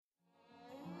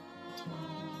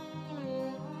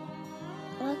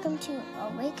welcome to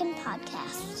Awaken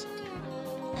Podcast.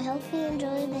 I hope you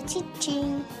enjoy the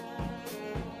teaching.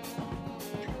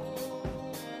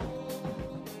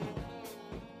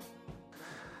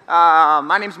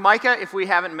 My name's Micah, if we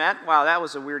haven't met. Wow, that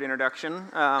was a weird introduction.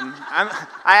 I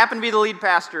happen to be the lead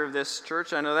pastor of this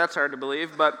church. I know that's hard to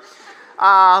believe, but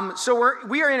so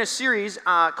we are in a series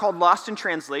called Lost in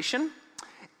Translation,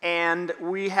 and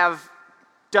we have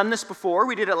done this before.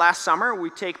 We did it last summer. We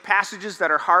take passages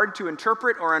that are hard to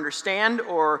interpret or understand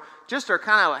or just are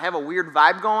kind of have a weird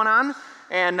vibe going on,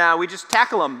 and we just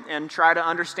tackle them and try to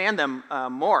understand them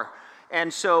more.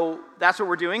 And so that's what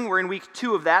we're doing. We're in week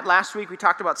 2 of that. Last week we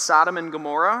talked about Sodom and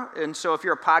Gomorrah, and so if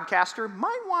you're a podcaster,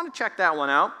 might want to check that one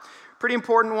out. Pretty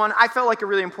important one. I felt like a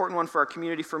really important one for our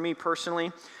community, for me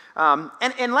personally.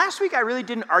 And last week I really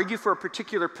didn't argue for a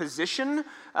particular position.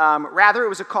 Rather, it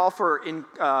was a call for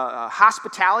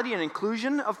hospitality and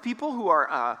inclusion of people who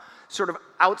are sort of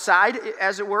outside,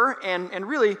 as it were, and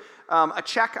really a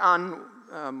check on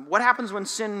what happens when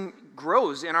sin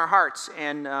grows in our hearts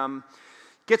and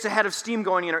gets ahead of steam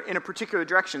going in a particular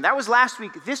direction. That was last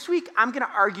week. This week, I'm going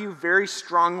to argue very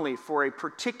strongly for a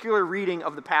particular reading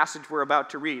of the passage we're about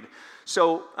to read.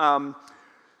 So,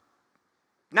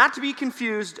 not to be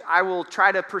confused, I will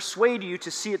try to persuade you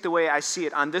to see it the way I see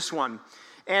it on this one.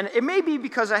 And it may be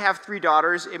because I have 3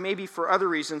 daughters. It may be for other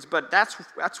reasons, but that's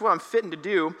what I'm fitting to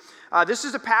do. This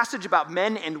is a passage about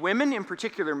men and women, in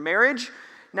particular marriage.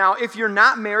 Now, if you're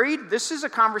not married, this is a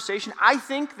conversation. I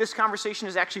think this conversation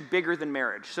is actually bigger than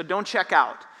marriage, so don't check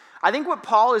out. I think what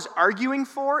Paul is arguing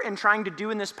for and trying to do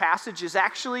in this passage is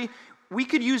actually, we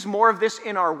could use more of this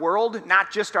in our world,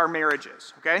 not just our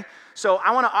marriages, okay? So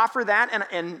I want to offer that,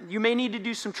 and you may need to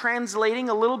do some translating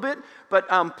a little bit,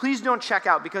 but please don't check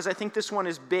out, because I think this one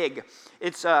is big.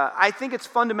 I think it's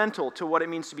fundamental to what it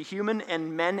means to be human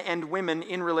and men and women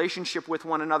in relationship with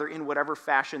one another in whatever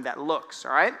fashion that looks,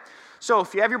 all right? So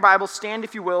if you have your Bible, stand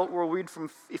if you will. We'll read from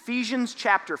Ephesians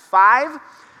chapter 5.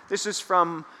 This is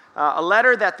from a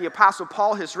letter that the Apostle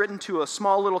Paul has written to a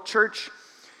small little church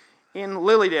in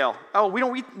Lilydale. Oh, we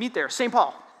don't meet there. St.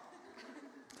 Paul.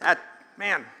 That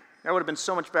would have been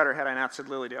so much better had I not said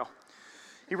Lilydale.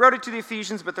 He wrote it to the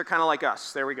Ephesians, but they're kind of like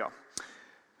us. There we go.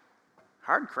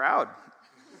 Hard crowd.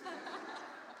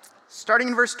 Starting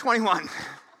in verse 21.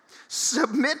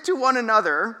 Submit to one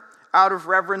another out of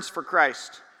reverence for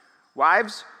Christ.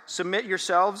 Wives, submit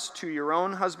yourselves to your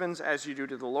own husbands as you do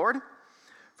to the Lord.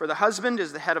 For the husband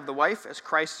is the head of the wife, as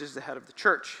Christ is the head of the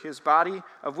church, his body,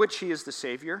 of which he is the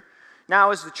Savior.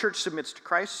 Now, as the church submits to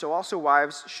Christ, so also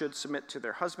wives should submit to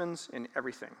their husbands in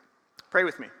everything. Pray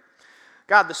with me.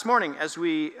 God, this morning, as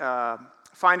we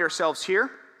find ourselves here,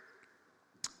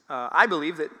 I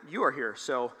believe that you are here.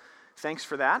 So thanks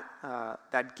for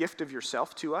that gift of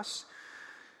yourself to us.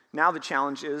 Now the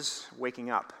challenge is waking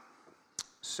up.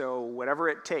 So whatever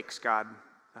it takes, God,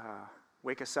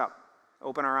 wake us up,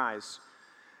 open our eyes,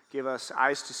 give us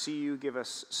eyes to see you, give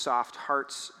us soft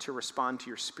hearts to respond to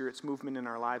your Spirit's movement in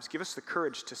our lives. Give us the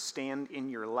courage to stand in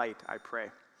your light, I pray.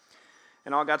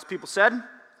 And all God's people said,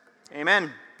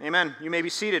 amen, amen. You may be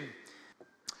seated.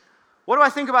 What do I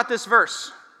think about this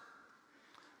verse?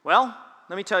 Well,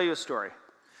 let me tell you a story.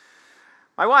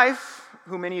 My wife,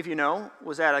 who many of you know,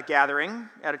 was at a gathering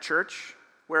at a church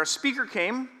where a speaker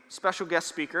came, special guest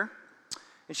speaker,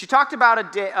 and she talked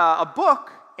about a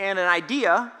book and an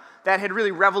idea that had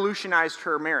really revolutionized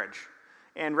her marriage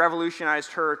and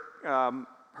revolutionized her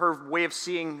way of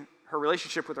seeing her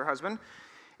relationship with her husband.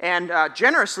 And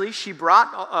generously, she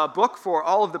brought a book for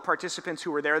all of the participants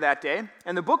who were there that day,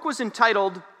 and the book was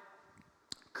entitled,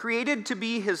 Created to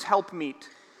be His Helpmeet.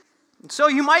 And so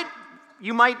you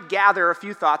might gather a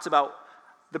few thoughts about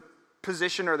the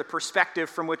position or the perspective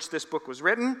from which this book was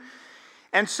written.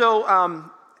 And so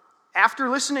after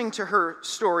listening to her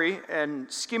story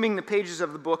and skimming the pages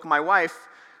of the book, my wife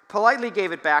politely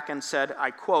gave it back and said,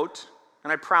 I quote,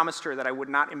 and I promised her that I would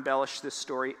not embellish this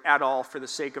story at all for the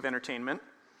sake of entertainment.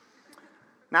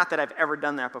 Not that I've ever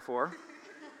done that before.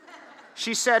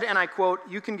 She said, and I quote,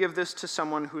 you can give this to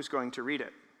someone who's going to read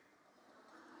it.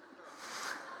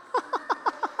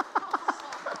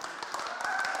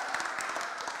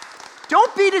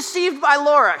 Don't be deceived by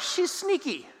Laura. She's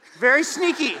sneaky, very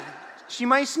sneaky. She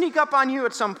might sneak up on you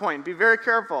at some point. Be very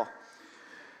careful.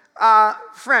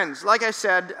 Friends, like I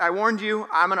said, I warned you,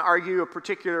 I'm going to argue a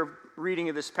particular reading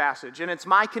of this passage. And it's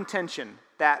my contention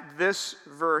that this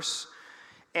verse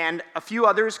and a few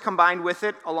others combined with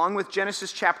it, along with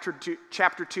Genesis chapter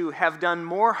 2, have done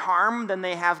more harm than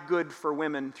they have good for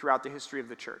women throughout the history of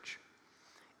the church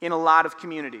in a lot of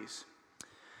communities.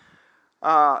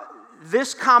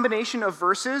 This combination of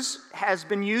verses has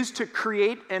been used to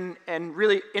create and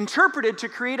really interpreted to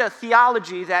create a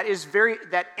theology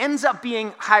that ends up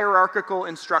being hierarchical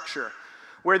in structure,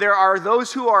 where there are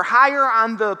those who are higher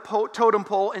on the totem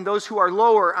pole and those who are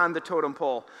lower on the totem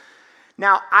pole.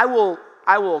 Now, I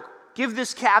will give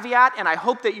this caveat, and I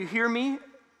hope that you hear me,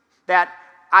 that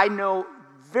I know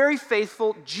very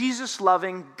faithful,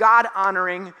 Jesus-loving,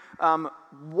 God-honoring,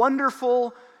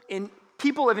 wonderful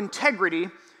people of integrity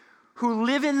who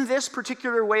live in this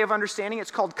particular way of understanding.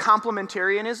 It's called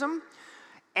complementarianism.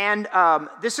 And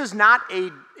this is not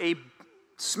a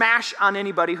smash on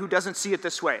anybody who doesn't see it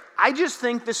this way. I just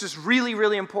think this is really,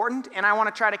 really important, and I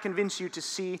want to try to convince you to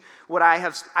see what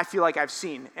I feel like I've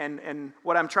seen and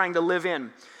what I'm trying to live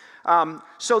in.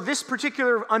 So this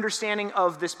particular understanding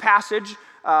of this passage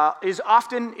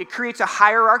it creates a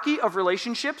hierarchy of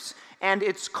relationships, and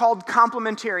it's called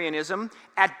complementarianism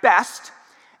at best.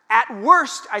 At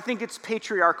worst, I think it's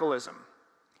patriarchalism.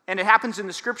 And it happens in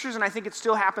the scriptures, and I think it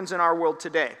still happens in our world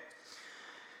today.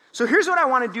 So here's what I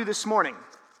want to do this morning,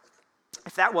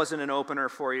 if that wasn't an opener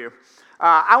for you.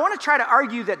 I want to try to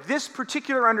argue that this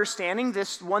particular understanding,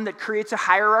 this one that creates a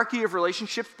hierarchy of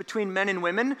relationships between men and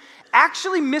women,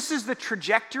 actually misses the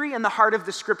trajectory and the heart of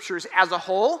the scriptures as a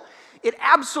whole. It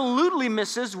absolutely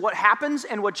misses what happens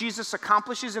and what Jesus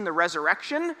accomplishes in the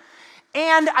resurrection.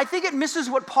 And I think it misses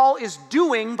what Paul is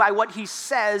doing by what he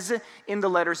says in the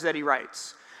letters that he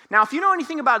writes. Now, if you know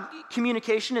anything about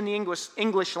communication in the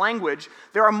English language,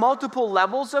 there are multiple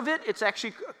levels of it.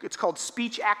 It's called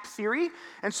speech act theory.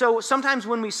 And so sometimes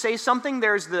when we say something,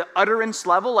 there's the utterance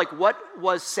level, like what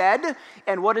was said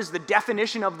and what is the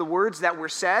definition of the words that were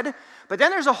said. But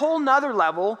then there's a whole nother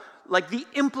level, like the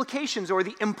implications or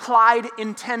the implied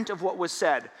intent of what was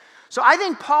said. So I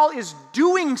think Paul is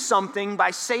doing something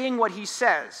by saying what he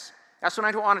says. That's what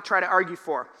I want to try to argue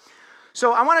for.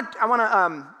 So I want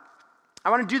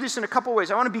to do this in a couple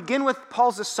ways. I want to begin with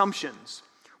Paul's assumptions.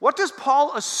 What does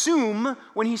Paul assume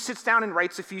when he sits down and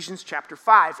writes Ephesians chapter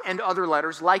 5 and other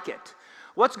letters like it?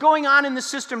 What's going on in the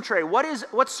system tray?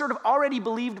 What's sort of already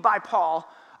believed by Paul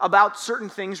about certain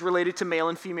things related to male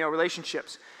and female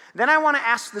relationships? Then I want to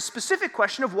ask the specific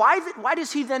question of why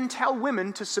does he then tell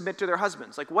women to submit to their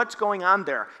husbands? Like, what's going on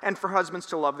there? And for husbands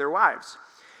to love their wives.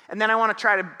 And then I want to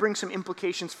try to bring some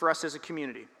implications for us as a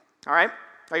community. All right?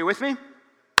 Are you with me?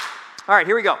 All right,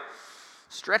 here we go.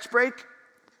 Stretch break.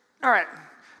 All right.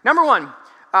 Number one,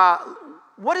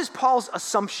 what is Paul's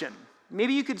assumption?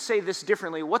 Maybe you could say this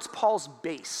differently. What's Paul's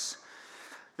base?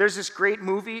 There's this great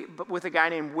movie with a guy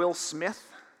named Will Smith.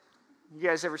 You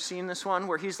guys ever seen this one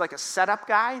where he's like a setup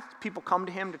guy? People come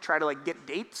to him to try to like get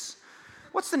dates.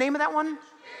 What's the name of that one?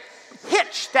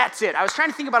 Hitch, that's it. I was trying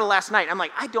to think about it last night. I'm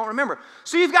like, I don't remember.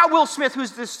 So you've got Will Smith,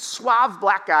 who's this suave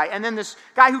black guy, and then this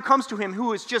guy who comes to him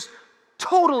who is just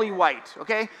totally white,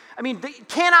 okay? I mean, they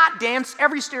cannot dance.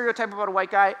 Every stereotype about a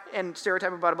white guy and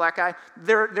stereotype about a black guy,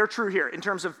 they're true here in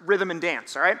terms of rhythm and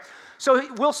dance, all right?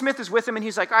 So Will Smith is with him, and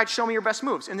he's like, all right, show me your best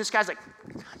moves. And this guy's like,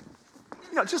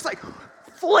 just like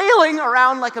flailing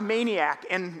around like a maniac.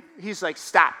 And he's like,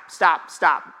 stop.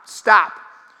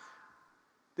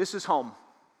 This is home.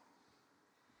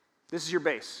 This is your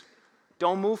base.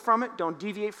 Don't move from it. Don't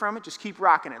deviate from it. Just keep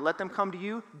rocking it. Let them come to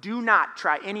you. Do not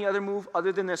try any other move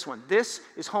other than this one. This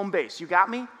is home base. You got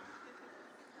me?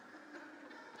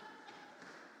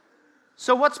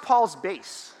 So what's Paul's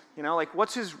base? Like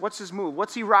what's his move?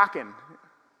 What's he rocking?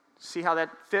 See how that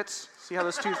fits? See how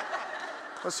those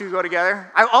two go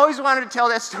together? I always wanted to tell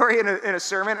that story in a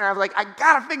sermon, and I was like, I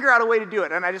gotta figure out a way to do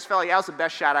it. And I just felt like that was the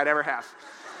best shot I'd ever have.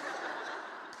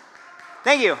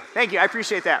 Thank you. I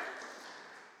appreciate that.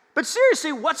 But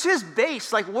seriously, what's his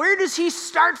base? Like, where does he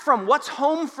start from? What's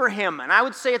home for him? And I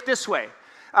would say it this way.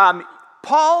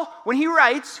 Paul, when he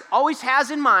writes, always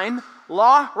has in mind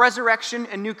law, resurrection,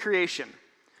 and new creation.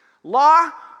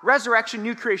 Law, resurrection,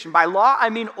 new creation. By law, I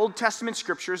mean Old Testament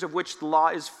scriptures, of which the law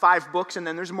is 5 books, and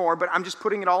then there's more, but I'm just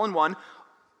putting it all in one.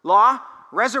 Law,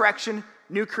 resurrection,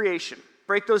 new creation.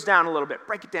 Break those down a little bit.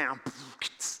 Break it down.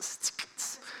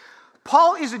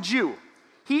 Paul is a Jew.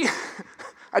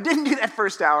 I didn't do that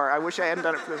first hour. I wish I hadn't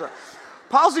done it for this hour.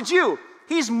 Paul's a Jew.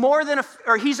 He's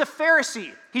he's a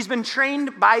Pharisee. He's been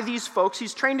trained by these folks.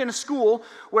 He's trained in a school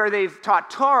where they've taught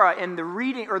Torah and the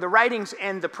writings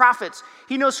and the prophets.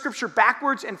 He knows scripture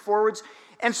backwards and forwards.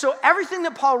 And so everything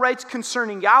that Paul writes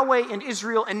concerning Yahweh and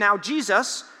Israel and now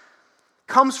Jesus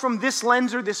comes from this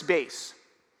lens or this base.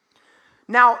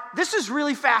 Now, this is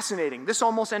really fascinating. This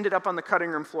almost ended up on the cutting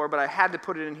room floor, but I had to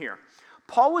put it in here.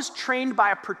 Paul was trained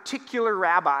by a particular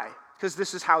rabbi because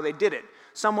this is how they did it.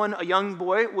 A young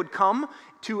boy would come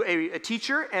to a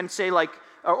teacher and say, like,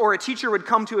 or a teacher would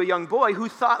come to a young boy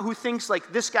who thinks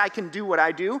like, this guy can do what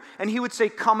I do, and he would say,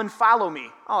 come and follow me.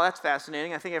 Oh, that's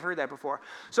fascinating. I think I've heard that before.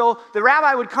 So the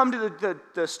rabbi would come to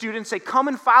the student and say, come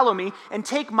and follow me and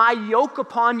take my yoke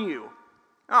upon you.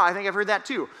 Oh, I think I've heard that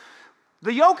too.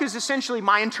 The yoke is essentially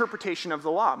my interpretation of the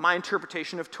law, my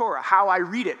interpretation of Torah, how I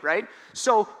read it, right?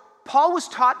 So Paul was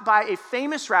taught by a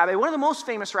famous rabbi, one of the most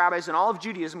famous rabbis in all of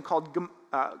Judaism, called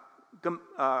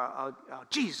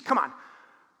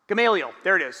Gamaliel.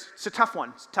 There it is. It's a tough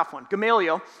one.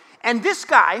 Gamaliel. And this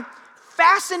guy,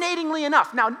 fascinatingly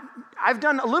enough, now I've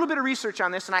done a little bit of research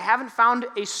on this, and I haven't found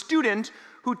a student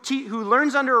who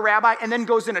learns under a rabbi and then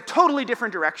goes in a totally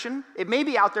different direction. It may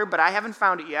be out there, but I haven't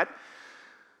found it yet.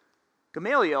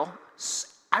 Gamaliel,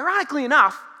 ironically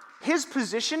enough, his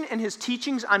position and his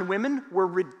teachings on women were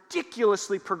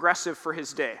ridiculously progressive for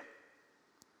his day.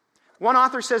 One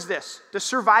author says this: the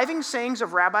surviving sayings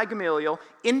of Rabbi Gamaliel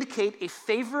indicate a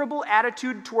favorable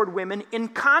attitude toward women in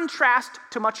contrast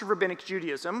to much of rabbinic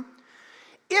Judaism.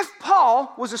 If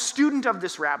Paul was a student of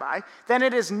this rabbi, then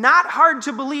it is not hard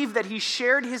to believe that he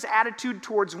shared his attitude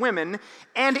towards women,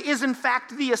 and is in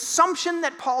fact the assumption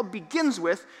that Paul begins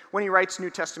with when he writes New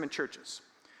Testament churches.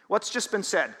 What's just been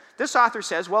said? This author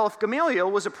says, well, if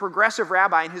Gamaliel was a progressive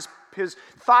rabbi and his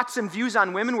thoughts and views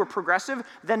on women were progressive,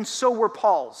 then so were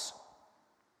Paul's.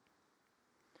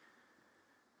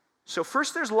 So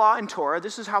first there's law and Torah.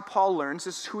 This is how Paul learns.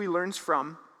 This is who he learns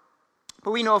from.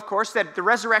 But we know, of course, that the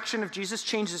resurrection of Jesus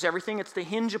changes everything. It's the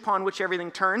hinge upon which everything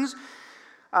turns.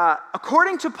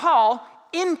 According to Paul,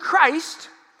 in Christ,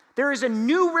 there is a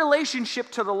new relationship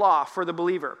to the law for the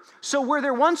believer. So where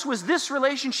there once was this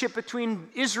relationship between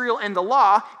Israel and the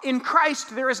law, in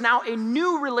Christ there is now a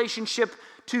new relationship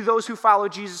to those who follow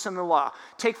Jesus and the law.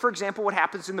 Take, for example, what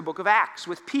happens in the book of Acts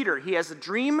with Peter. He has a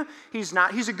dream. He's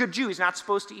a good Jew. He's not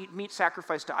supposed to eat meat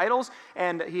sacrificed to idols.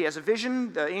 And he has a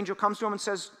vision. The angel comes to him and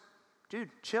says, dude,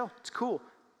 chill. It's cool.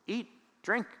 Eat,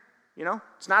 drink.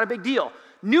 It's not a big deal.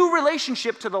 New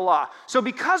relationship to the law. So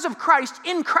because of Christ,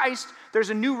 in Christ,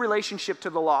 there's a new relationship to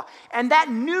the law. And that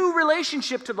new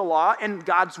relationship to the law and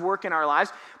God's work in our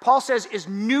lives, Paul says, is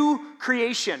new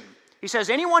creation. He says,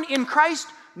 anyone in Christ,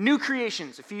 new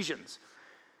creations, Ephesians.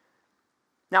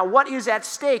 Now, what is at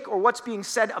stake, or what's being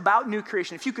said about new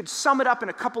creation? If you could sum it up in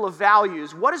a couple of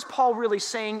values, what is Paul really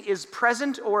saying is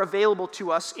present or available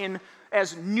to us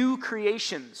as new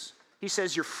creations? He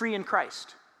says, you're free in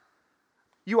Christ.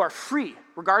 You are free,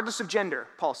 regardless of gender,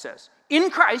 Paul says. In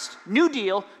Christ, new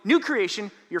deal, new creation,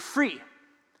 you're free.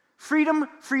 Freedom,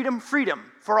 freedom, freedom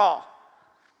for all.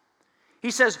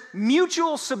 He says,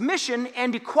 mutual submission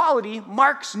and equality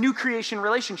marks new creation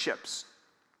relationships.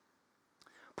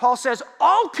 Paul says,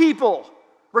 all people,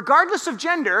 regardless of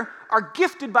gender, are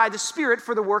gifted by the Spirit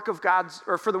for the work of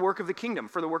for the work of the kingdom,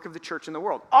 for the work of the church in the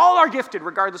world. All are gifted,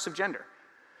 regardless of gender.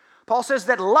 Paul says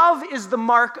that love is the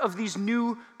mark of these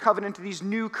new covenant, these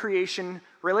new creation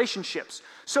relationships.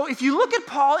 So if you look at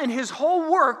Paul in his whole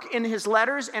work, in his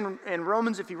letters and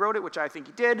Romans, if he wrote it, which I think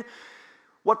he did,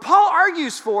 what Paul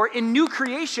argues for in new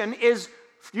creation is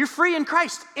you're free in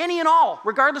Christ, any and all,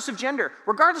 regardless of gender.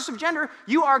 Regardless of gender,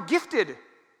 you are gifted.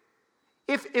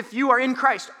 If you are in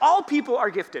Christ, all people are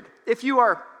gifted. If you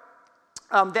are,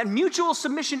 that mutual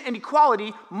submission and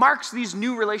equality marks these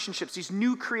new relationships, these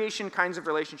new creation kinds of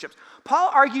relationships. Paul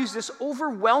argues this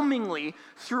overwhelmingly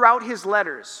throughout his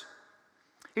letters.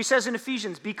 He says in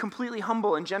Ephesians, be completely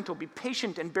humble and gentle, be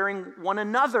patient and bearing one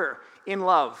another in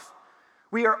love.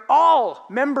 We are all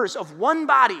members of one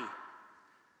body.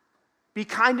 Be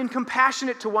kind and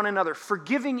compassionate to one another,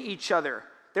 forgiving each other.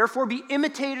 Therefore be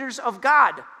imitators of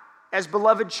God as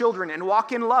beloved children, and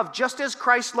walk in love, just as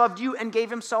Christ loved you and gave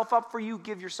himself up for you,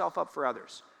 give yourself up for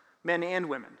others, men and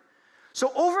women. So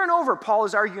over and over, Paul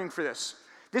is arguing for this.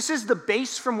 This is the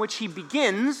base from which he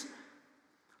begins.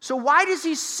 So why does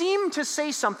he seem to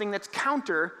say something that's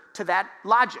counter to that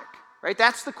logic, right?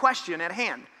 That's the question at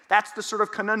hand. That's the sort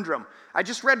of conundrum. I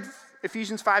just read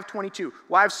Ephesians 5:22.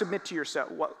 Wives, submit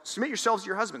yourselves to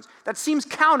your husbands. That seems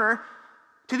counter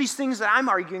to these things that I'm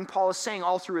arguing Paul is saying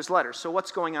all through his letters. So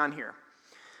what's going on here?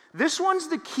 This one's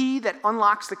the key that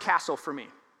unlocks the castle for me.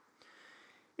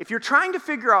 If you're trying to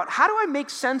figure out how do I make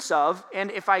sense of,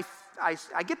 and if I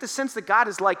get the sense that God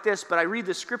is like this, but I read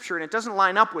the scripture and it doesn't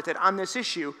line up with it on this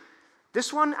issue,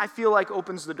 this one I feel like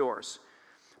opens the doors.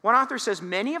 One author says,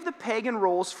 many of the pagan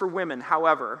roles for women,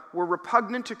 however, were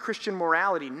repugnant to Christian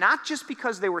morality, not just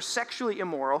because they were sexually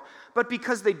immoral, but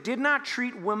because they did not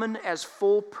treat women as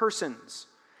full persons.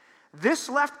 This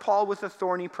left Paul with a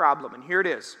thorny problem, and here it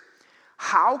is.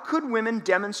 How could women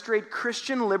demonstrate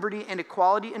Christian liberty and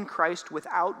equality in Christ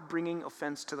without bringing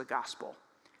offense to the gospel?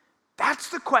 That's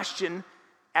the question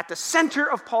at the center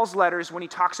of Paul's letters when he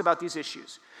talks about these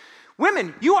issues.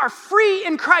 Women, you are free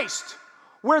in Christ.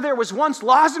 Where there was once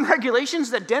laws and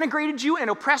regulations that denigrated you and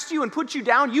oppressed you and put you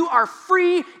down, you are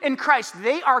free in Christ.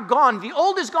 They are gone. The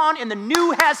old is gone and the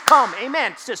new has come.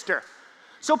 Amen, sister.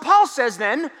 So Paul says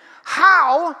then,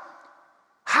 how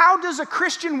does a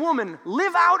Christian woman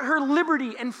live out her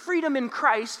liberty and freedom in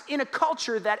Christ in a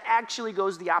culture that actually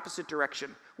goes the opposite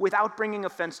direction without bringing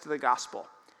offense to the gospel?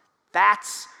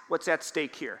 That's what's at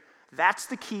stake here. That's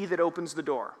the key that opens the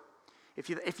door.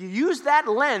 If you use that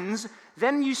lens,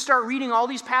 then you start reading all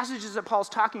these passages that Paul's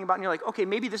talking about, and you're like, okay,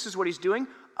 maybe this is what he's doing.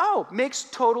 Oh, makes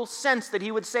total sense that he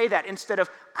would say that instead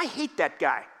of, I hate that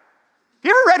guy.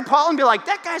 You ever read Paul and be like,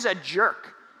 that guy's a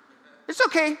jerk? It's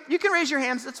okay. You can raise your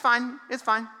hands. It's fine. It's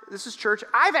fine. This is church.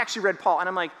 I've actually read Paul, and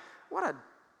I'm like, what a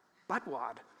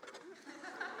buttwad.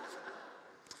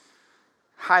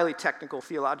 Highly technical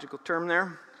theological term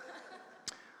there.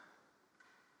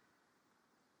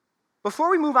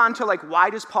 Before we move on to why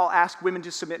does Paul ask women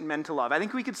to submit and men to love, I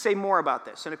think we could say more about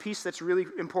this, and a piece that's really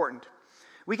important.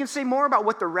 We can say more about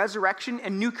what the resurrection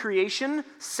and new creation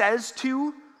says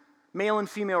to male and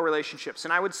female relationships.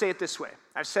 And I would say it this way.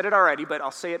 I've said it already, but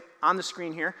I'll say it on the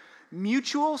screen here.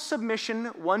 Mutual submission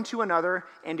one to another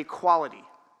and equality.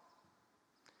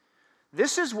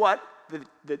 This is what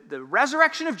the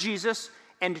resurrection of Jesus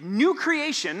and new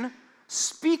creation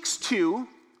speaks to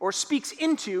or speaks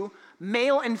into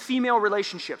male and female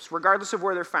relationships, regardless of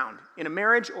where they're found, in a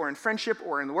marriage or in friendship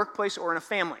or in the workplace or in a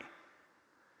family.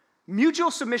 Mutual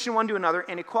submission one to another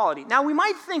and equality. Now, we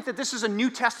might think that this is a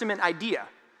New Testament idea,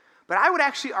 but I would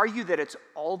actually argue that it's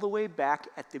all the way back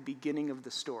at the beginning of the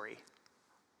story.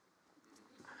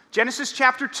 Genesis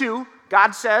chapter 2,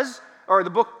 God says, or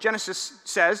the book Genesis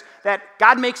says, that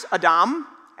God makes Adam,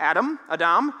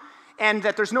 and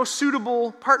that there's no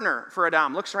suitable partner for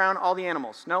Adam. Looks around, all the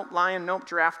animals. Nope, lion, nope,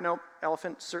 giraffe, nope,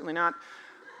 elephant, certainly not.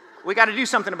 We got to do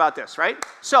something about this, right?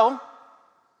 So,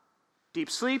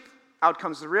 deep sleep, out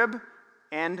comes the rib,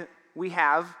 and we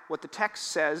have what the text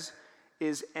says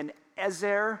is an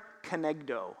ezer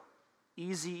kenegdo.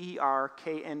 E-Z-E-R-K-N-E-D-G-O.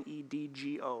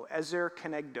 Ezer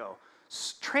kenegdo.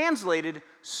 Translated,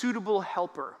 suitable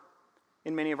helper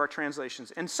in many of our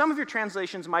translations. And some of your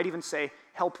translations might even say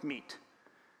helpmeet.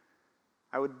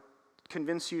 I would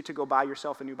convince you to go buy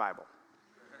yourself a new Bible.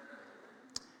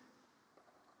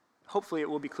 Hopefully it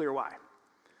will be clear why.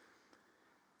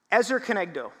 Ezer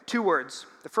kenegdo, 2 words.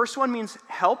 The first one means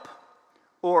help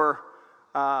or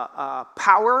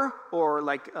power or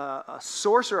a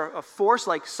source or a force,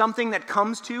 like something that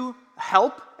comes to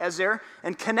help, ezer.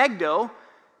 And kenegdo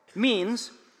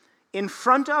means in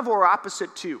front of or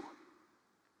opposite to.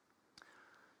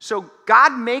 So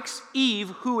God makes Eve,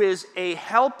 who is a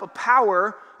help, a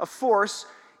power, a force,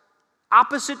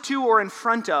 opposite to or in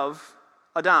front of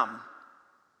Adam.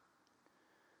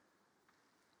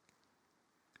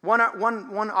 One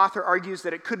author argues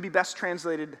that it could be best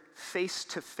translated face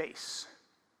to face,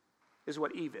 is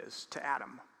what Eve is to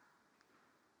Adam.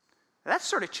 That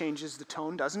sort of changes the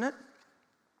tone, doesn't it?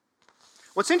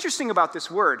 What's interesting about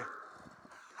this word,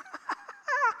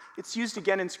 it's used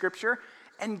again in Scripture,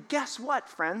 and guess what,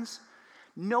 friends?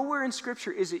 Nowhere in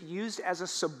Scripture is it used as a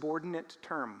subordinate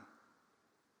term.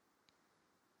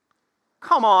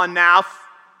 Come on now,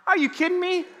 are you kidding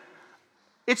me?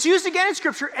 It's used again in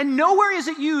Scripture, and nowhere is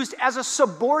it used as a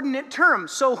subordinate term.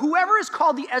 So whoever is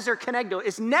called the ezer kenegdo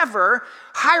is never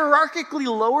hierarchically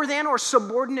lower than or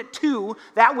subordinate to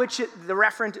that which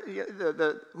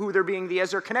who they're being the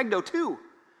ezer kenegdo to.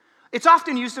 It's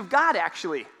often used of God,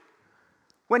 actually,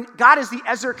 when God is the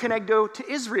ezer kenegdo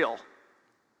to Israel.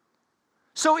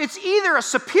 So it's either a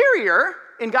superior,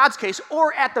 in God's case,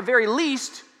 or at the very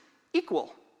least,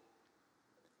 equal.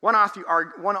 One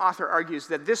author argues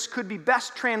that this could be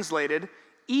best translated,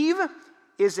 Eve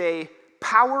is a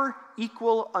power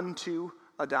equal unto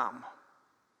Adam.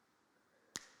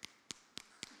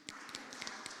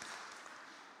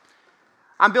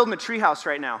 I'm building a treehouse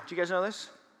right now. Do you guys know this?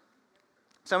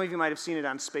 Some of you might have seen it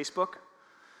on Spacebook.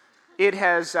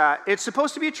 It's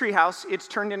supposed to be a treehouse. It's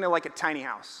turned into like a tiny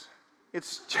house.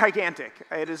 It's gigantic.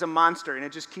 It is a monster, and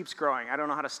it just keeps growing. I don't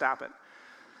know how to stop it.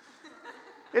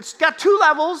 It's got 2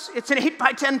 levels, it's an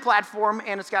 8x10 platform,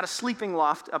 and it's got a sleeping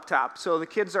loft up top. So the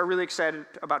kids are really excited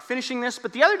about finishing this.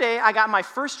 But the other day, I got my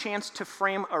first chance to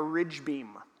frame a ridge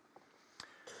beam.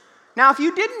 Now, if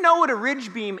you didn't know what a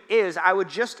ridge beam is, I would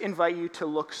just invite you to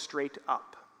look straight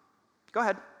up. Go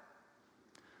ahead.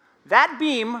 That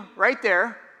beam right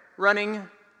there, running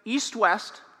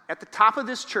east-west at the top of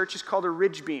this church, is called a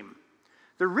ridge beam.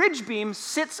 The ridge beam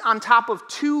sits on top of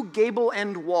 2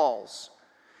 gable-end walls.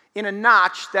 in a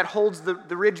notch that holds the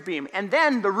ridge beam. And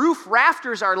then the roof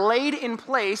rafters are laid in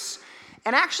place.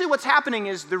 And actually what's happening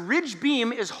is the ridge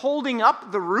beam is holding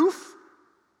up the roof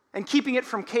and keeping it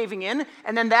from caving in.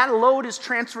 And then that load is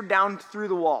transferred down through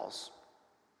the walls.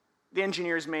 The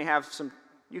engineers may have some,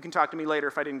 you can talk to me later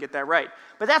if I didn't get that right.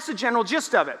 But that's the general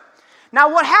gist of it.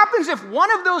 Now, what happens if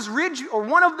one of those ridge or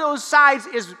one of those sides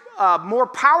is more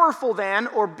powerful than,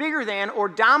 or bigger than, or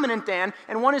dominant than,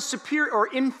 and one is superior or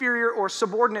inferior or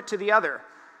subordinate to the other?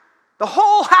 The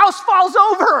whole house falls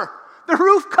over. The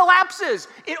roof collapses.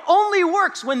 It only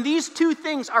works when these two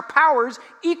things are powers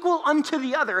equal unto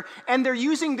the other, and they're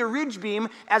using the ridge beam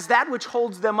as that which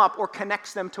holds them up or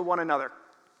connects them to one another.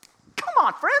 Come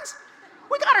on, friends.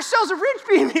 We got ourselves a ridge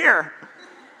beam here.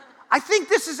 I think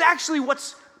this is actually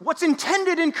what's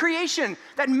intended in creation,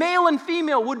 that male and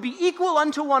female would be equal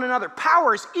unto one another,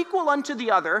 powers equal unto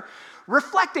the other,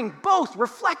 reflecting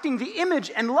the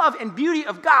image and love and beauty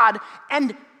of God,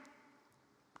 and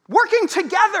working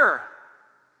together.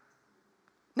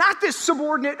 Not this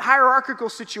subordinate hierarchical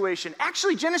situation.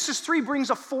 Actually, Genesis 3 brings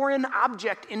a foreign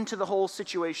object into the whole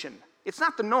situation. It's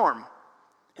not the norm,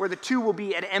 where the two will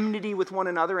be at enmity with one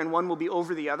another and one will be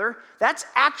over the other. That's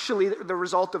actually the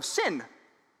result of sin,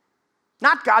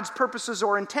 not God's purposes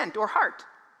or intent or heart.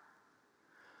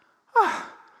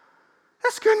 Oh,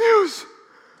 that's good news.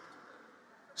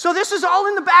 So this is all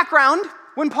in the background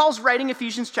when Paul's writing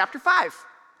Ephesians chapter 5.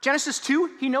 Genesis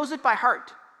 2, he knows it by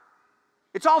heart.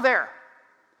 It's all there.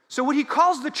 So what he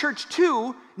calls the church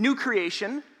to, new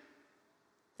creation,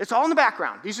 it's all in the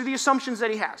background. These are the assumptions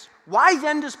that he has. Why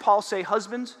then does Paul say,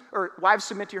 husbands, or wives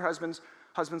submit to your husbands,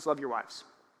 husbands love your wives?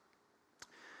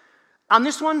 On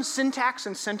this one, syntax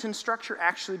and sentence structure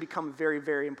actually become very,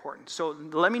 very important. So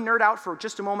let me nerd out for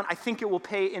just a moment. I think it will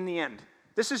pay in the end.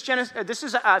 This is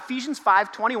Ephesians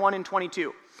 5, 21 and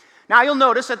 22. Now you'll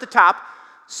notice at the top,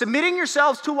 submitting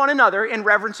yourselves to one another in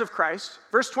reverence of Christ.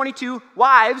 Verse 22,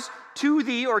 wives, to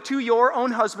thee or to your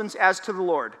own husbands as to the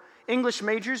Lord. English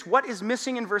majors, what is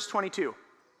missing in verse 22?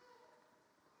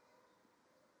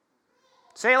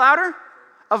 Say it louder.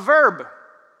 A verb.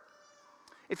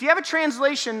 If you have a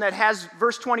translation that has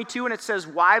verse 22 and it says,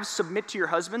 wives, submit to your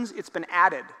husbands, it's been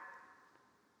added.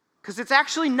 Because it's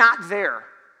actually not there.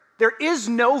 There is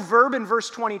no verb in verse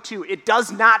 22. It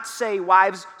does not say,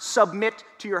 wives, submit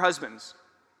to your husbands.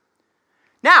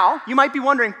 Now, you might be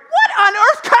wondering, what on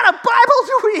earth kind of Bible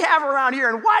do we have around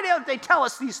here, and why don't they tell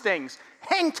us these things?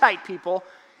 Hang tight, people.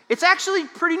 It's actually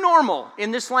pretty normal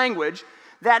in this language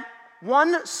that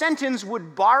one sentence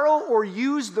would borrow or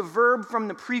use the verb from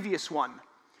the previous one.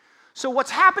 So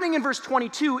what's happening in verse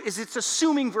 22 is it's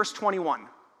assuming verse 21.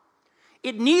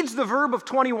 It needs the verb of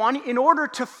 21 in order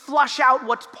to flush out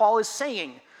what Paul is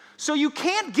saying. So you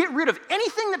can't get rid of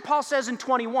anything that Paul says in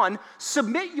 21,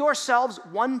 submit yourselves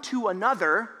one to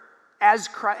another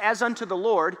as unto the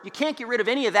Lord. You can't get rid of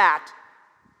any of that.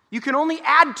 You can only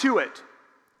add to it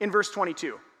in verse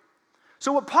 22.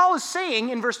 So what Paul is saying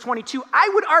in verse 22, I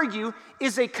would argue,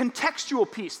 is a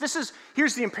contextual piece.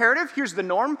 Here's the imperative, here's the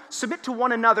norm. Submit to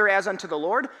one another as unto the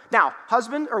Lord. Now,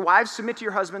 husband or wives, submit to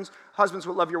your husbands. Husbands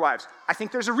will love your wives. I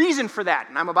think there's a reason for that,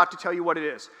 and I'm about to tell you what it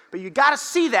is. But you got to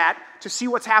see that to see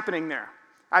what's happening there.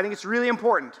 I think it's really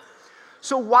important.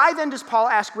 So why then does Paul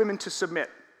ask women to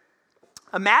submit?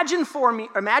 Imagine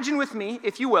with me,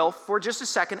 if you will, for just a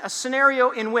second, a scenario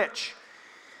in which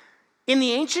in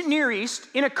the ancient Near East,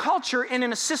 in a culture and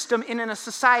in a system and in a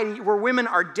society where women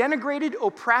are denigrated,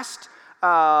 oppressed,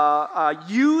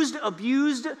 used,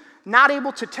 abused, not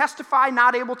able to testify,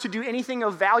 not able to do anything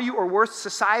of value or worth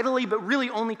societally, but really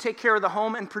only take care of the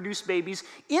home and produce babies.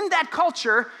 In that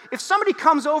culture, if somebody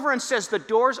comes over and says, the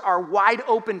doors are wide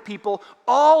open, people,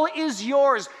 all is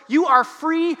yours, you are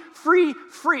free, free,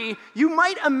 free, you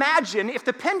might imagine if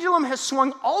the pendulum has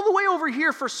swung all the way over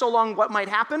here for so long, what might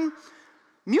happen?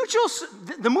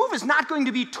 The move is not going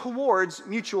to be towards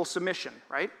mutual submission,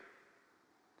 right?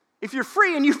 If you're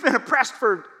free and you've been oppressed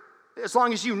for as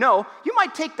long as you know, you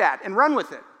might take that and run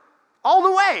with it all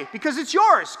the way because it's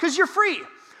yours, because you're free.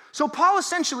 So Paul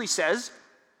essentially says,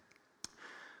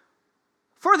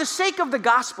 for the sake of the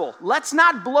gospel, let's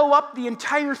not blow up the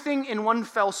entire thing in one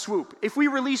fell swoop. If we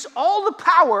release all the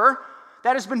power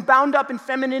that has been bound up in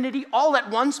femininity all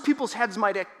at once, people's heads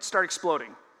might start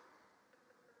exploding.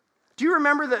 Do you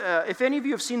remember, if any of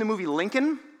you have seen the movie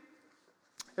Lincoln,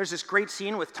 there's this great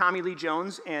scene with Tommy Lee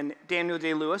Jones and Daniel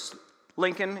Day-Lewis,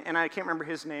 Lincoln, and I can't remember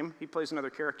his name, he plays another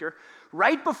character,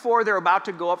 right before they're about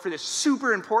to go up for this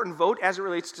super important vote as it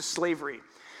relates to slavery.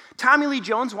 Tommy Lee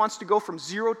Jones wants to go from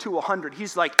 0 to 100.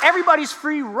 He's like, everybody's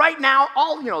free right now,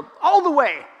 all the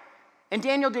way. And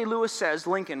Daniel Day-Lewis says,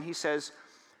 Lincoln, he says,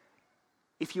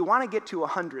 if you want to get to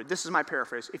 100, this is my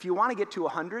paraphrase, if you want to get to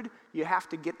 100, you have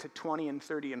to get to 20 and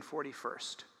 30 and 40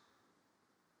 first.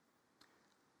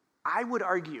 I would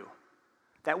argue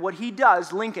that what he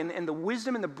does, Lincoln, and the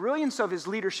wisdom and the brilliance of his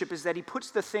leadership is that he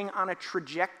puts the thing on a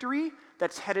trajectory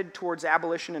that's headed towards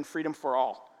abolition and freedom for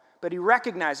all. But he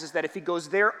recognizes that if he goes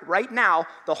there right now,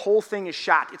 the whole thing is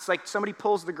shot. It's like somebody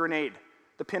pulls the grenade,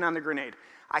 the pin on the grenade.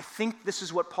 I think this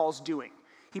is what Paul's doing.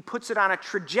 He puts it on a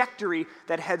trajectory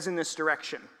that heads in this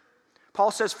direction.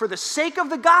 Paul says, for the sake of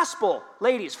the gospel,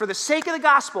 ladies, for the sake of the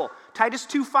gospel, Titus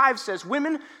 2:5 says,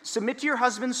 women, submit to your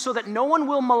husbands so that no one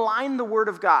will malign the word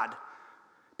of God.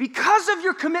 Because of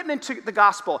your commitment to the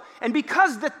gospel, and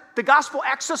because the gospel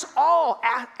asks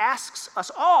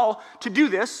us all to do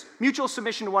this, mutual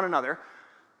submission to one another,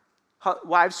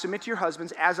 wives, submit to your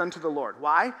husbands as unto the Lord.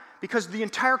 Why? Because the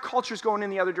entire culture is going in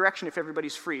the other direction if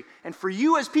everybody's free. And for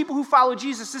you as people who follow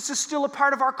Jesus, this is still a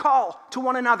part of our call to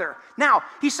one another. Now,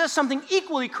 he says something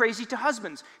equally crazy to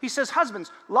husbands. He says,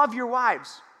 husbands, love your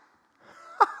wives.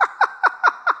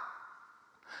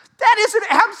 That is an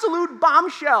absolute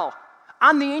bombshell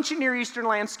on the ancient Near Eastern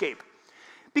landscape.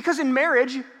 Because in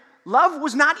marriage, love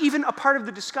was not even a part of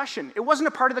the discussion. It wasn't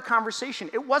a part of the conversation.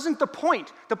 It wasn't the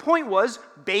point. The point was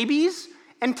babies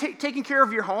and taking care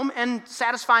of your home and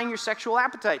satisfying your sexual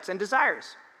appetites and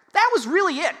desires. That was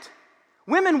really it.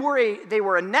 Women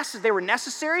were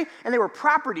necessary and they were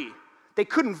property. They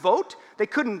couldn't vote. They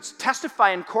couldn't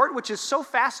testify in court, which is so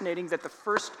fascinating that the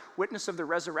first witness of the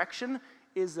resurrection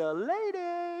is a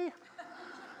lady.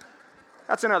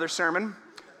 That's another sermon.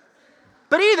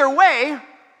 But either way,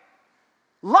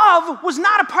 love was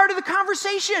not a part of the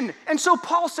conversation. And so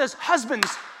Paul says,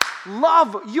 husbands,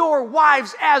 love your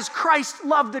wives as Christ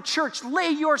loved the church. Lay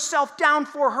yourself down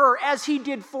for her as he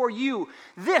did for you.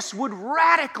 This would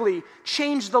radically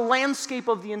change the landscape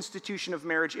of the institution of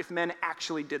marriage if men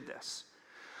actually did this.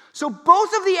 So both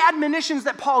of the admonitions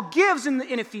that Paul gives in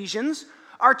Ephesians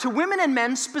are to women and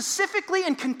men specifically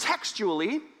and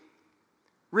contextually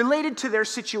related to their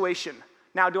situation.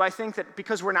 Now, do I think that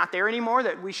because we're not there anymore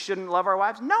that we shouldn't love our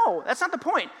wives? No, that's not the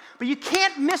point. But you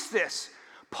can't miss this.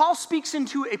 Paul speaks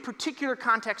into a particular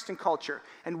context and culture.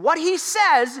 And what he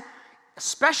says,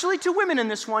 especially to women in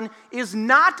this one, is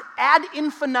not ad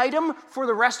infinitum for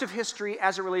the rest of history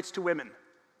as it relates to women.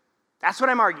 That's what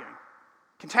I'm arguing.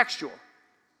 Contextual.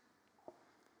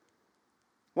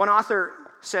 One author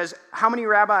says, how many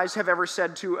rabbis have ever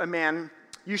said to a man,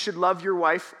 you should love your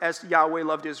wife as Yahweh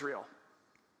loved Israel?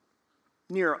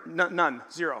 None,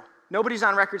 zero. Nobody's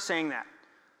on record saying that.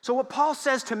 So what Paul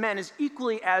says to men is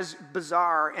equally as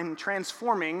bizarre and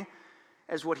transforming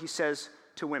as what he says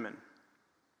to women.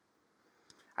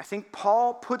 I think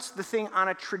Paul puts the thing on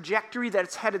a trajectory that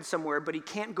it's headed somewhere, but he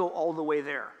can't go all the way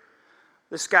there.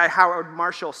 This guy, Howard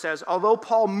Marshall, says, although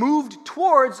Paul moved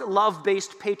towards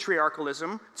love-based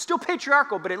patriarchalism, still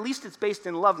patriarchal, but at least it's based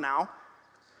in love now,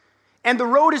 and the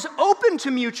road is open to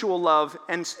mutual love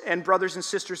and brothers and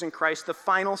sisters in Christ, the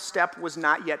final step was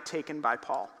not yet taken by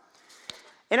Paul.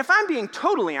 And if I'm being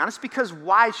totally honest, because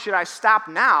why should I stop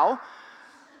now?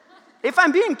 If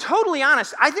I'm being totally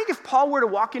honest, I think if Paul were to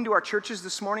walk into our churches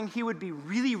this morning, he would be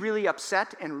really, really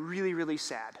upset and really, really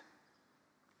sad.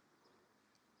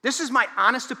 This is my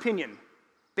honest opinion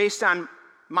based on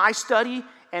my study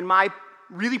and my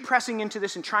really pressing into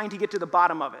this and trying to get to the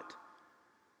bottom of it.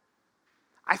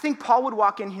 I think Paul would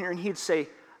walk in here and he'd say,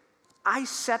 I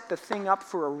set the thing up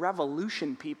for a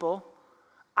revolution, people.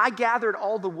 I gathered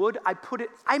all the wood,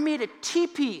 I made a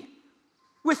teepee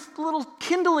with little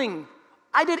kindling.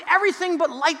 I did everything but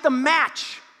light the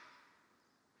match.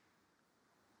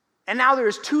 And now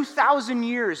there's 2,000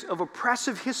 years of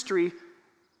oppressive history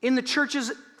in the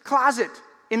church's closet,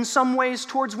 in some ways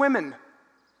towards women.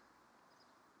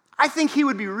 I think he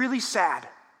would be really sad.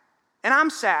 And I'm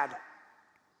sad.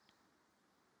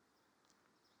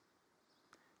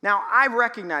 Now, I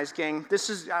recognize, gang, this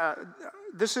is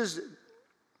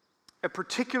a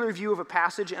particular view of a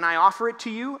passage, and I offer it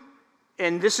to you,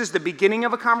 and this is the beginning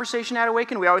of a conversation at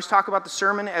Awaken. We always talk about the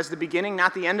sermon as the beginning,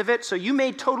 not the end of it, so you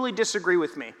may totally disagree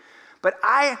with me. But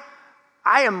I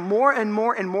am more and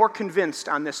more and more convinced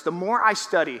on this, the more I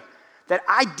study, that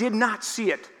I did not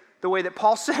see it the way that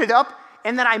Paul set it up,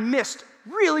 and that I missed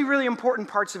really, really important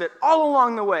parts of it all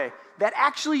along the way that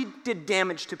actually did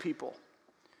damage to people.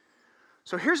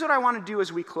 So here's what I want to do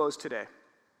as we close today.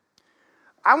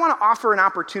 I want to offer an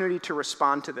opportunity to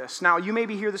respond to this. Now, you may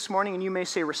be here this morning and you may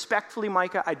say, respectfully,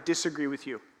 Micah, I disagree with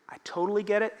you. I totally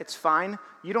get it. It's fine.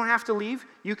 You don't have to leave.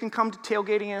 You can come to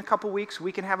tailgating in a couple weeks.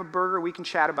 We can have a burger. We can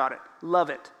chat about it. Love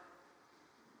it.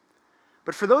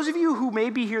 But for those of you who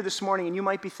may be here this morning and you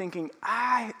might be thinking,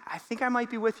 I think I might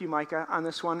be with you, Micah, on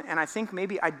this one, and I think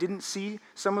maybe I didn't see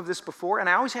some of this before, and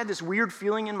I always had this weird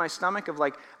feeling in my stomach of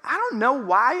like, I don't know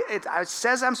why, it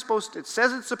says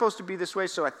it's supposed to be this way,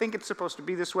 so I think it's supposed to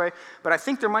be this way, but I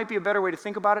think there might be a better way to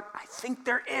think about it. I think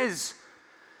there is.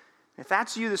 If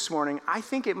that's you this morning, I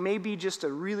think it may be just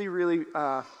a really, really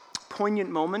poignant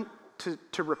moment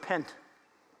to repent.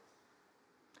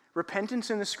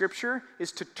 Repentance in the scripture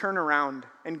is to turn around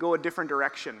and go a different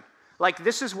direction. Like,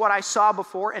 this is what I saw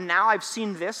before, and now I've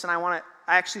seen this, and I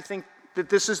actually think that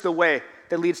this is the way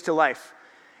that leads to life.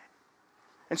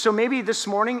 And so maybe this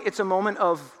morning it's a moment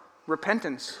of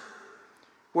repentance,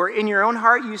 where in your own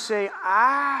heart you say,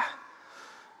 I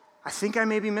think I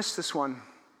maybe missed this one,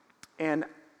 and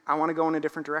I want to go in a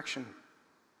different direction.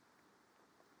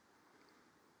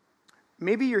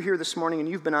 Maybe you're here this morning and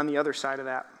you've been on the other side of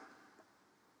that.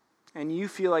 And you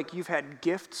feel like you've had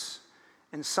gifts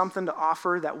and something to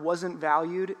offer that wasn't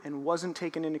valued and wasn't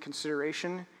taken into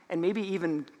consideration and maybe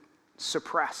even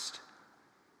suppressed.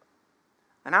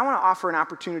 And I want to offer an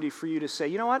opportunity for you to say,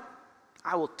 you know what?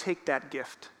 I will take that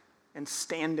gift and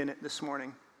stand in it this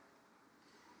morning.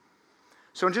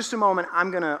 So in just a moment, I'm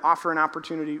going to offer an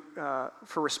opportunity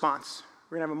for response.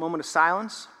 We're going to have a moment of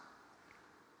silence.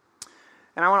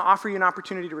 And I want to offer you an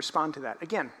opportunity to respond to that.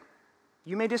 Again,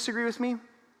 you may disagree with me.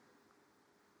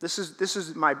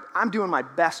 I'm doing my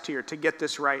best here to get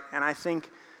this right, and I think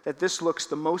that this looks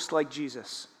the most like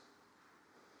Jesus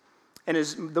and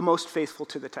is the most faithful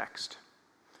to the text.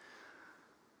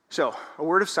 So, a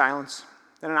word of silence,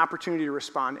 then an opportunity to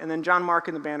respond, and then John, Mark,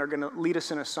 and the band are going to lead us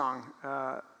in a song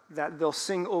that they'll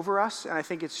sing over us, and I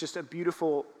think it's just a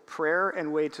beautiful prayer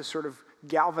and way to sort of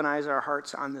galvanize our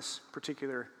hearts on this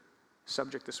particular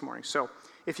subject this morning. So,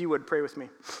 if you would, pray with me.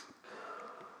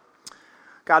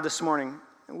 God, this morning,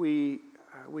 we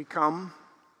come,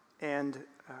 and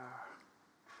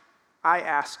I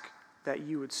ask that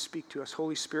you would speak to us.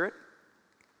 Holy Spirit,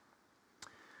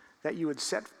 that you would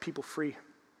set people free.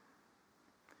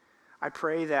 I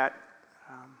pray that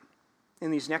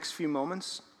in these next few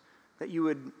moments, that you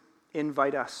would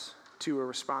invite us to a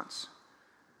response.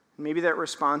 Maybe that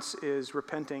response is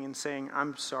repenting and saying,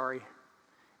 I'm sorry.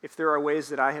 If there are ways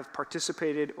that I have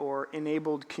participated or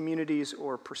enabled communities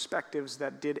or perspectives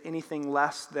that did anything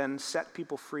less than set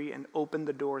people free and open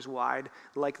the doors wide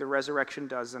like the resurrection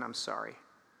does, then I'm sorry.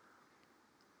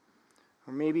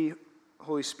 Or maybe,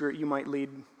 Holy Spirit, you might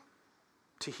lead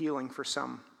to healing for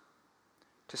some,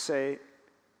 to say,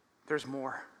 there's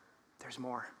more, there's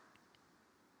more.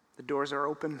 The doors are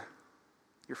open,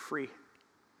 you're free.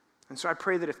 And so I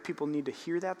pray that if people need to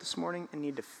hear that this morning and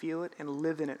need to feel it and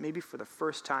live in it, maybe for the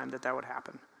first time, that would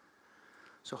happen.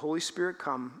 So Holy Spirit,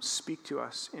 come, speak to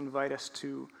us, invite us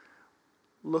to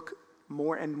look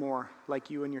more and more like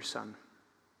you and your Son.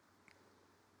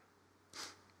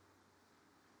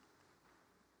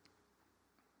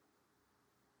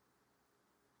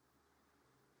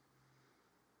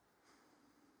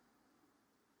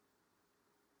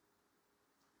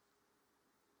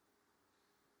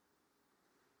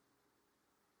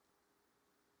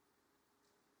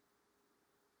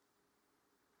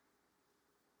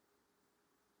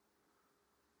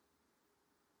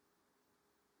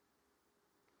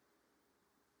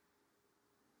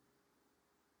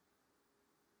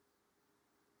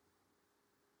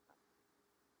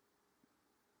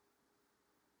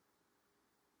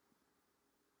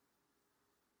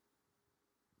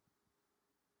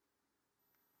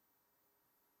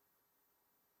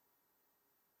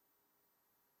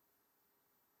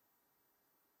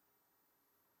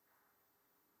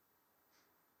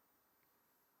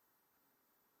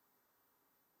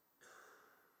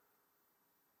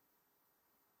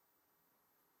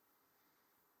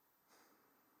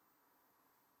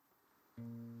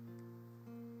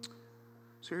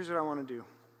 So here's what I want to do.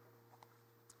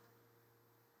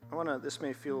 This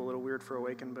may feel a little weird for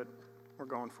Awaken, but we're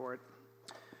going for it.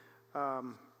 I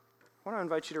want to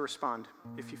invite you to respond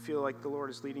if you feel like the Lord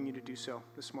is leading you to do so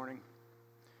this morning.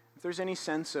 If there's any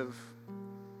sense of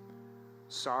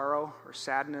sorrow or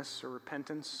sadness or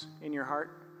repentance in your heart,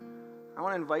 I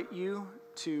want to invite you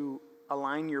to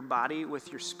align your body with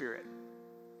your spirit.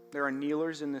 There are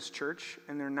kneelers in this church,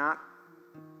 and they're not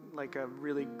like a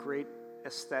really great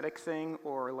aesthetic thing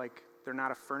or like they're not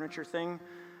a furniture thing.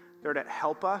 They're to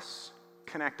help us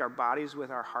connect our bodies with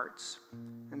our hearts.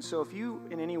 And so if you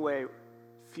in any way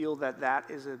feel that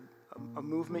is a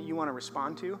movement you want to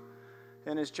respond to,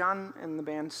 then as John and the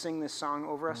band sing this song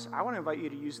over us, I want to invite you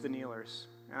to use the kneelers.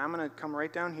 And I'm going to come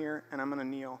right down here and I'm going to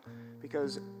kneel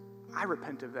because I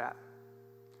repent of that.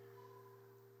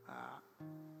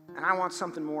 And I want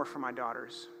something more for my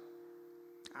daughters.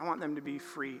 I want them to be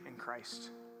free in Christ.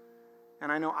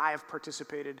 And I know I have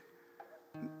participated,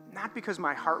 not because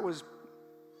my heart was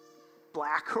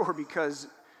black or because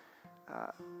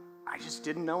I just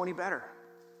didn't know any better.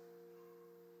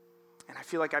 And I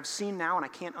feel like I've seen now and I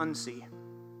can't unsee.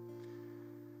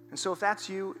 And so if that's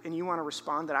you and you want to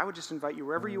respond, that I would just invite you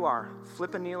wherever you are,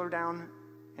 flip a kneeler down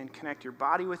and connect your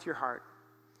body with your heart.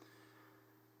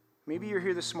 Maybe you're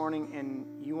here this morning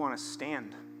and you want to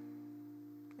stand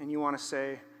and you want to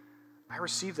say, I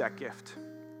receive that gift.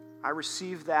 I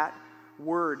receive that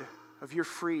word of you're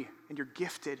free and you're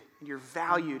gifted and you're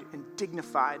valued and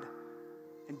dignified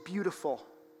and beautiful.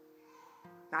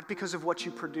 Not because of what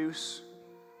you produce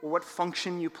or what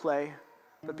function you play,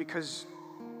 but because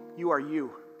you are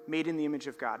you, made in the image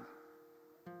of God.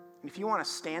 And if you want to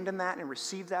stand in that and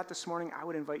receive that this morning, I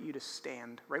would invite you to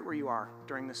stand right where you are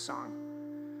during this song.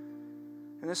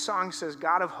 And this song says,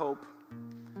 God of hope,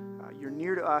 you're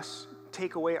near to us,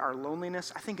 take away our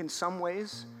loneliness. I think in some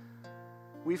ways,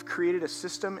 we've created a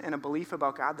system and a belief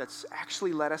about God that's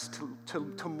actually led us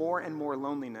to more and more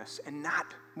loneliness and not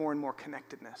more and more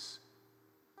connectedness.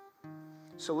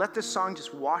 So let this song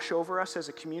just wash over us as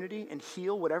a community and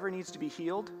heal whatever needs to be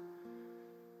healed.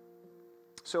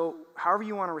 So however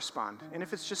you want to respond, and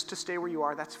if it's just to stay where you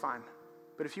are, that's fine.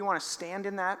 But if you want to stand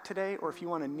in that today, or if you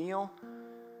want to kneel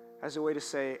as a way to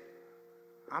say,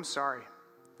 I'm sorry,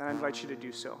 then I invite you to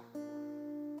do so.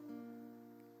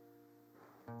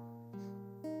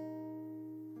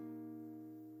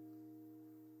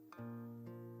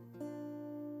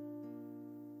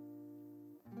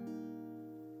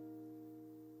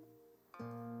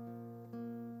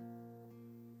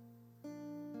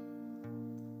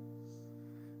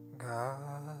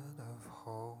 God of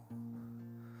hope,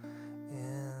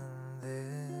 in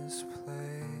this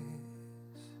place,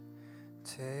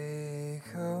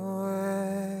 take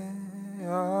away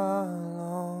our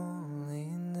loneliness,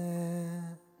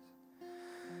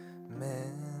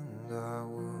 mend our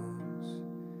wounds,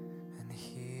 and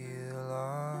heal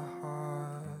our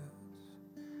hearts.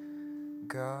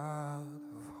 God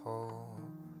of hope,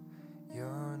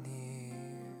 you're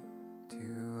near to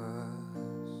us.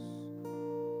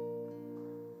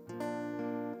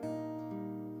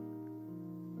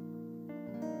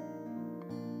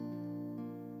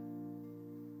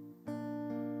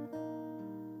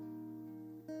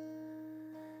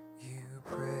 You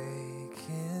break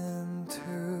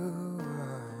into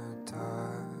our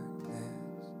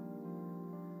darkness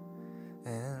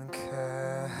and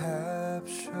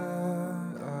capture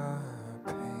our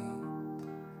pain.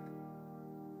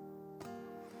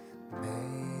 May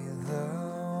the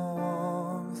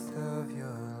warmth of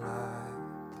your light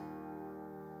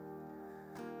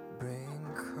bring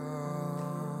comfort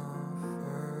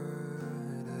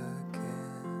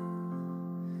again.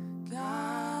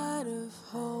 God of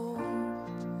hope,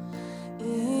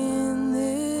 in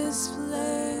this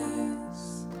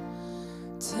place,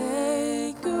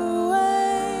 take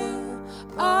away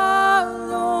our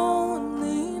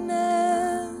loneliness,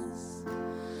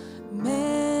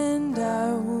 mend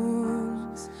our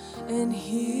wounds, and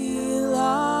heal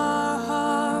our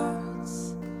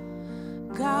hearts.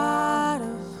 God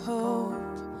of hope,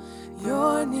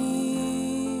 you're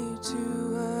near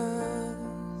to us.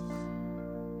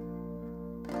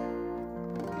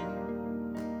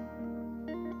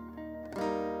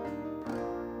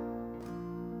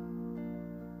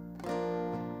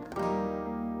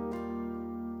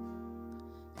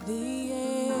 The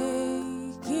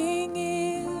aching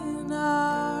in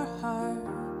our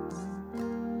hearts,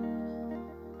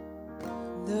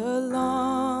 the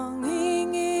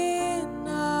longing in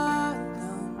our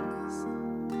lungs,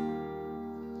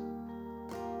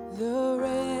 the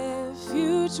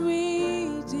refuge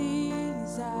we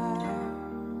desire.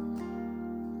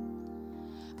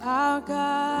 Our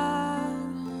God,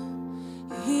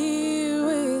 here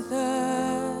with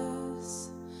us,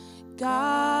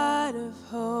 God of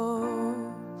hope,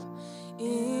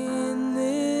 in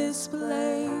this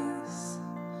place,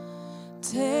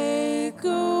 take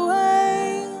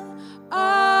away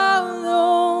our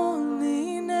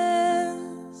loneliness,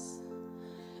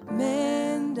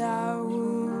 mend our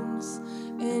wounds,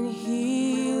 and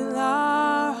heal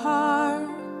our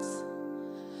hearts.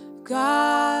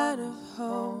 God of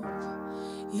hope,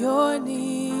 you're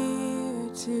near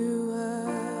to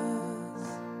us.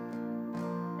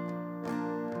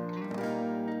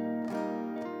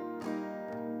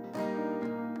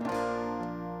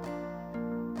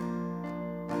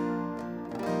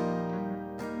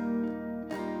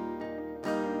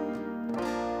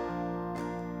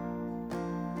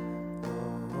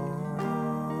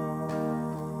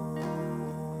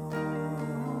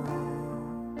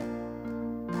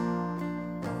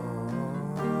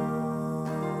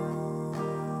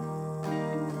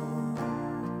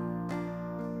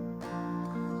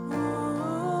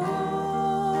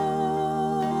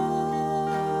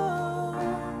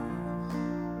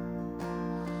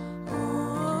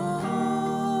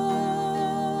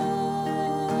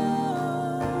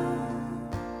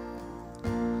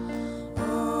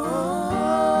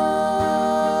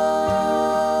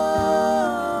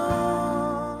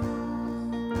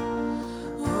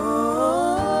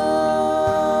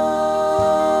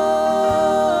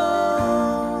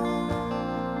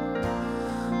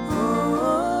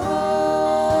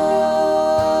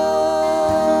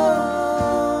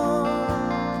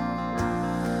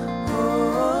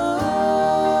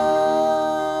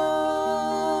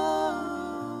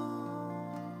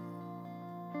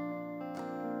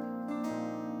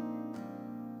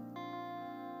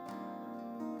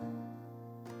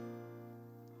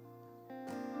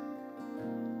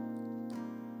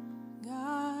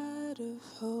 of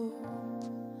hope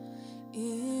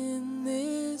in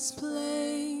this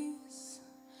place.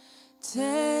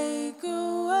 Take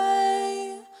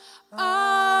away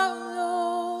our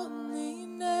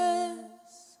loneliness,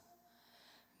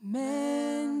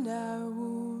 mend our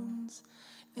wounds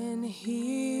and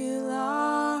heal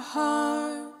our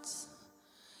hearts.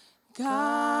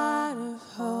 God of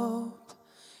hope,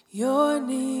 you're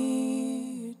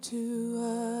near to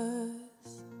us.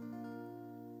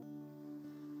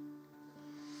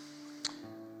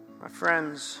 My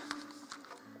friends,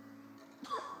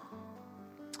 I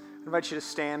invite you to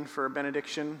stand for a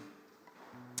benediction.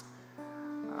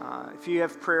 If you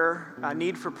have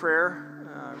need for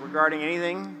prayer regarding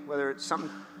anything, whether it's something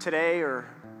today or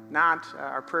not,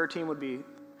 our prayer team would be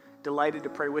delighted to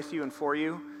pray with you and for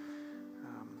you.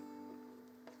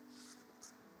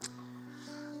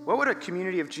 What would a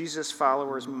community of Jesus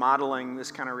followers modeling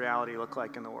this kind of reality look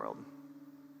like in the world?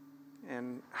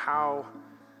 And how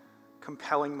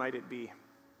compelling might it be?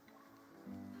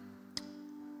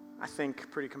 I think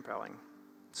pretty compelling.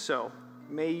 So,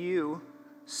 may you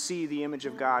see the image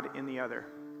of God in the other.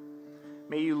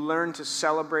 May you learn to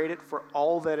celebrate it for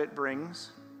all that it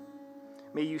brings.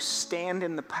 May you stand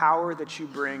in the power that you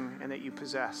bring and that you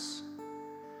possess.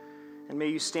 And may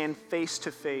you stand face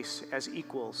to face as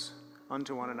equals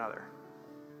unto one another.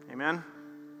 Amen.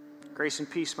 Grace and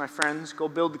peace, my friends. Go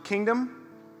build the kingdom.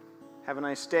 Have a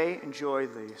nice day. Enjoy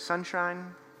the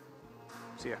sunshine.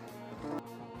 See ya.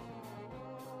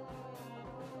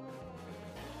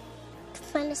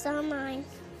 Find us online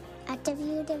at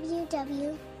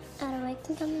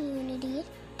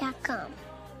www.awakencommunity.com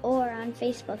or on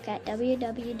Facebook at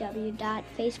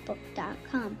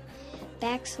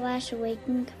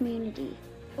www.facebook.com/awakencommunity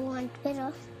or on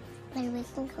Twitter at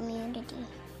Awaken Community.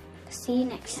 See you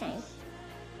next time.